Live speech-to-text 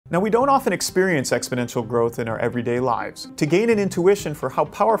Now, we don't often experience exponential growth in our everyday lives. To gain an intuition for how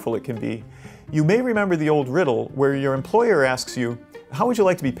powerful it can be, you may remember the old riddle where your employer asks you, "How would you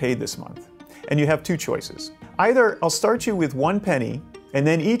like to be paid this month?" And you have two choices. Either I'll start you with 1 penny, and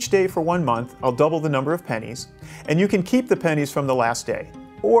then each day for 1 month, I'll double the number of pennies, and you can keep the pennies from the last day.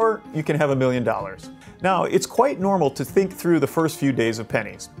 Or you can have $1 million. Now, it's quite normal to think through the first few days of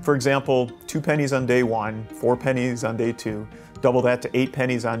pennies. For example, 2 pennies on day 1, 4 pennies on day 2, double that to 8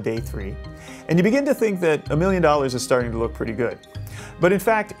 pennies on day 3. And you begin to think that $1 million is starting to look pretty good. But in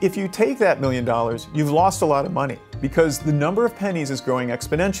fact, if you take that $1 million, you've lost a lot of money because the number of pennies is growing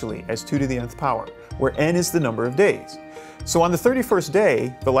exponentially as 2 to the nth power, where n is the number of days. So on the 31st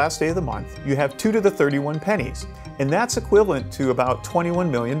day, the last day of the month, you have 2 to the 31 pennies, and that's equivalent to about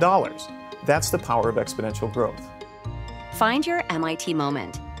 $21 million. That's the power of exponential growth. Find your MIT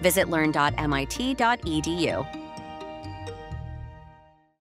moment. Visit learn.mit.edu.